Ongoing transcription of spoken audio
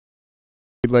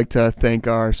We'd like to thank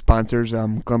our sponsors,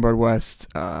 Glenbard West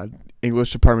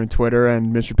English Department Twitter, and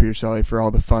Mr. Peter Sully for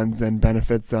all the funds and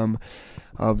benefits of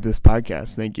this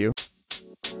podcast. Thank you.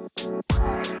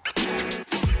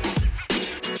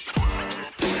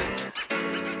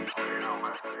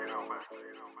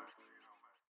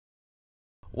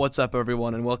 What's up,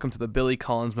 everyone, and welcome to the Billy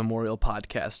Collins Memorial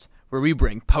Podcast, where we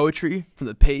bring poetry from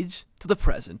the page to the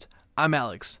present. I'm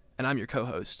Alex, and I'm your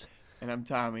co-host. And I'm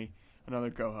Tommy, another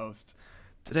co-host.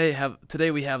 Today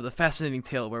we have the fascinating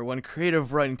tale where one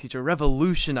creative writing teacher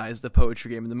revolutionized the poetry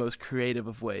game in the most creative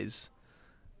of ways.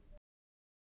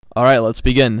 Alright, let's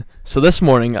begin. So this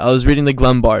morning, I was reading the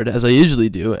Glenbard, as I usually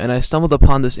do, and I stumbled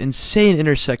upon this insane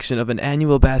intersection of an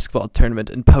annual basketball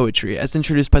tournament and poetry, as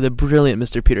introduced by the brilliant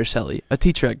Mr. Peter Sully, a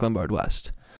teacher at Glenbard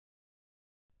West.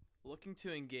 Looking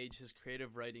to engage his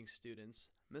creative writing students,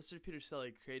 Mr. Peter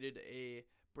Sully created a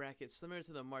bracket similar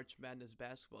to the March Madness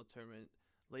basketball tournament,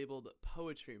 labeled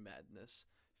Poetry Madness,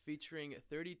 featuring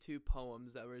 32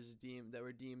 poems that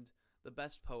were deemed the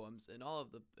best poems in all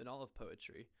of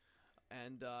poetry.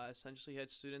 And essentially had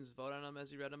students vote on them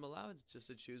as he read them aloud, just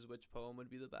to choose which poem would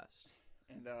be the best.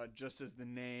 And just as the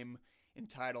name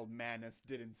entitled Madness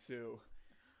did ensue.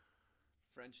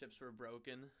 Friendships were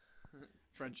broken.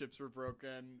 Friendships were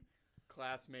broken.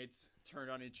 Classmates turned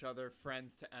on each other,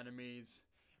 friends to enemies,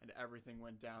 and everything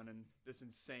went down in this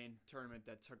insane tournament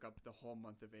that took up the whole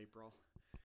month of April.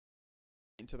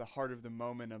 Into the heart of the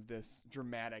moment of this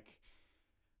dramatic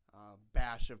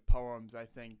bash of poems, I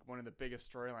think one of the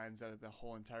biggest storylines out of the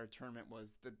whole entire tournament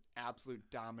was the absolute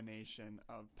domination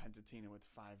of Pentatina with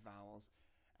 5 vowels.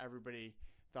 Everybody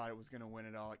thought it was going to win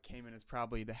it all. It came in as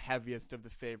probably the heaviest of the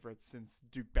favorites since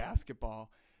Duke basketball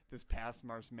this past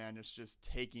March Madness, just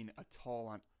taking a toll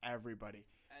on everybody.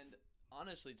 And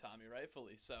honestly, Tommy,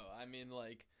 rightfully so. I mean,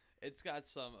 it's got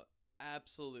some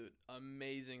absolute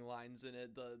amazing lines in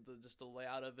it. The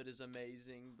layout of it is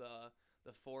amazing.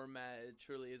 The format, it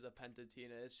truly is a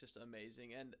Pentatina. It's just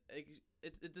amazing, and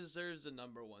it deserves a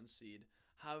number one seed.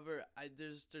 However,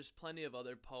 there's plenty of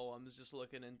other poems. Just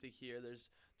looking into here, there's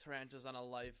Tarantulas on a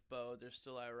Lifeboat. There's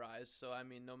Still I Rise. So I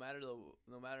mean, no matter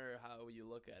how you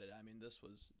look at it, I mean, this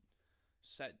was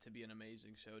set to be an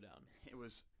amazing showdown. It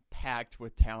was packed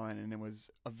with talent, and it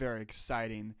was a very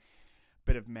exciting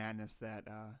bit of madness that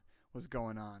was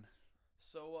going on.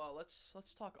 So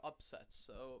let's talk upsets.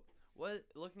 So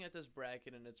looking at this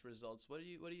bracket and its results, what do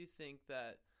you think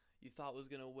that you thought was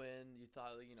gonna win? You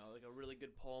thought like a really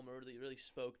good poem really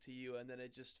spoke to you, and then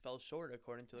it just fell short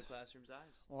according to the classroom's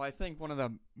eyes. Well, I think one of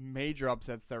the major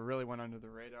upsets that really went under the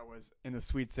radar was in the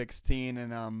Sweet 16,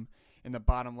 and in the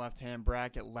bottom left-hand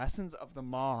bracket, Lessons of the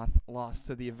Moth lost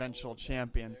to the eventual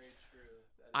champion. Very true.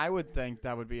 I would think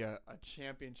that would be a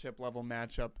championship level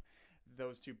matchup.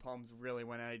 Those two poems really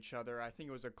went at each other. I think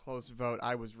it was a close vote.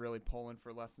 I was really pulling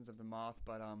for Lessons of the Moth,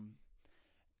 but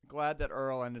glad that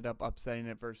Earl ended up upsetting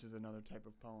it versus another type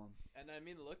of poem. And I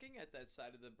mean, looking at that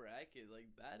side of the bracket,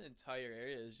 that entire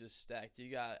area is just stacked. You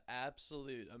got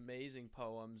absolute amazing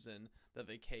poems in The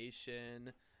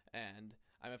Vacation, and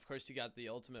I mean, of course, you got the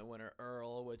ultimate winner,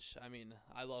 Earl, which, I mean,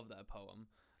 I love that poem.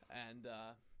 And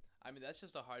I mean, that's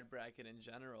just a hard bracket in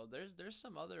general. There's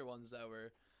some other ones that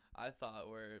I thought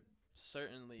were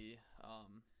certainly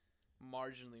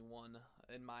marginally won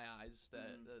in my eyes,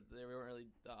 that they weren't really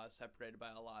separated by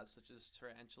a lot, such as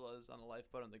Tarantulas on a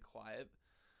Lifeboat and The Quiet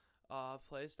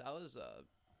Place. That was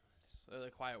The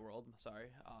Quiet World, sorry.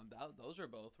 Those were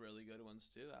both really good ones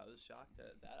too. I was shocked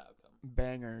at that outcome.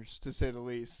 Bangers, to say the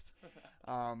least.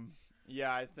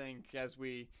 Yeah, I think as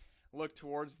we look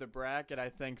towards the bracket, I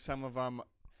think some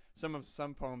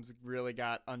poems really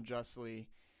got unjustly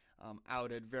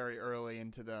outed very early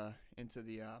into the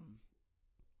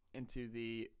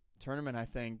tournament. I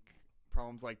think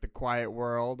poems like The Quiet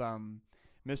World,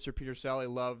 Mr. Peter Sully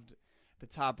loved the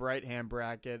top right-hand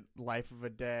bracket, Life of a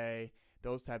Day,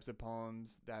 those types of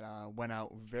poems that went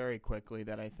out very quickly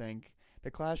that I think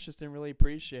the class just didn't really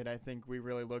appreciate. I think we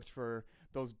really looked for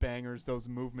those bangers, those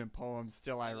movement poems,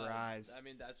 Still I Rise. I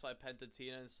mean, that's why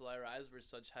Pentatina and Still I Rise were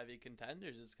such heavy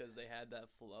contenders. It's because they had that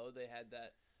flow, they had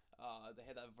that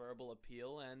verbal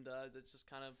appeal, and it just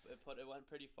kind of it went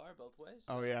pretty far both ways.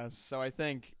 Oh yeah, so I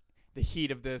think the heat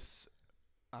of this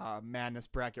madness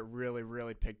bracket really,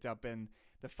 really picked up in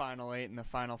the Final 8 and the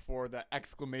Final 4. The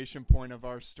exclamation point of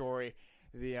our story,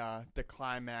 the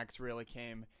climax really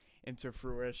came into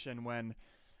fruition when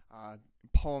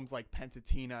poems like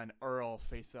Pentatina and Earl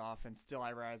face off, and Still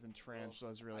I Rise and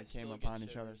Tarantulas really came upon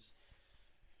each other.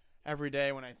 Every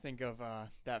day when I think of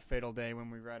that fatal day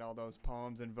when we read all those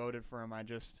poems and voted for them, I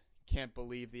just can't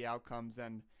believe the outcomes.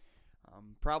 And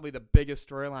Probably the biggest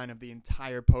storyline of the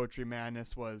entire Poetry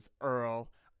Madness was Earl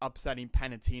upsetting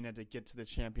Pennatina to get to the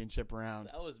championship round.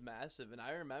 That was massive, and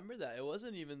I remember that. It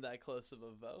wasn't even that close of a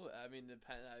vote. I mean,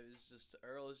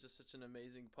 Earl is just such an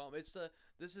amazing poem.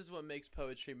 This is what makes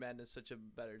Poetry Madness such a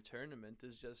better tournament,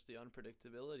 is just the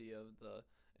unpredictability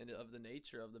of the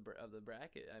nature of the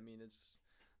bracket. I mean,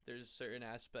 there's certain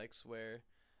aspects where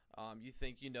you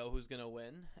think you know who's gonna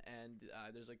win, and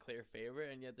there's a clear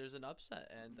favorite, and yet there's an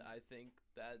upset, and I think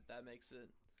that makes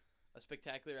it a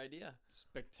spectacular idea.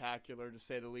 Spectacular, to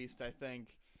say the least, I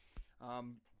think.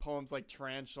 Poems like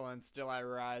Tarantula and Still I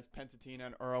Rise, Pentatena,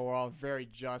 and Earl were all very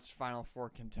just Final Four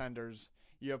contenders.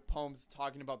 You have poems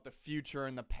talking about the future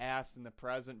and the past and the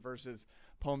present versus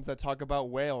poems that talk about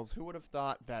whales. Who would have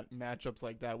thought that matchups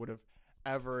like that would have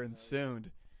ever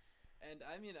ensued? And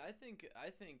I mean, I think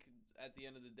at the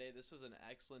end of the day, this was an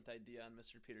excellent idea on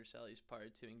Mr. Peterselli's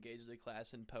part to engage the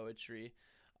class in poetry,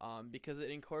 because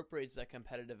it incorporates that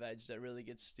competitive edge that really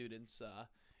gets students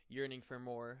yearning for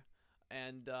more.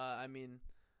 And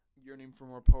yearning for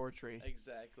more poetry.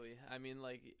 Exactly.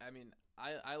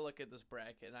 I look at this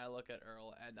bracket and I look at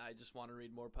Earl and I just want to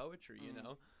read more poetry, you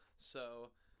know. So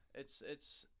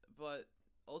but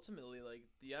ultimately, like,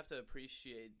 you have to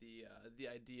appreciate the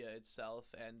idea itself,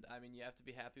 and I mean, you have to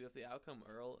be happy with the outcome.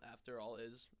 Earl, after all,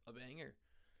 is a banger.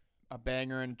 A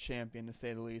banger and a champion, to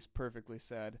say the least. Perfectly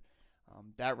said.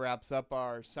 That wraps up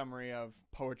our summary of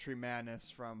Poetry Madness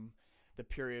from the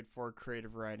Period 4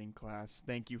 Creative Writing class.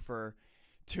 Thank you for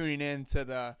tuning in to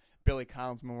the Billy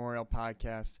Collins Memorial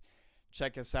Podcast.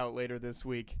 Check us out later this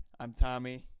week. I'm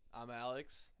Tommy. I'm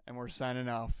Alex. And we're signing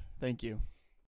off. Thank you.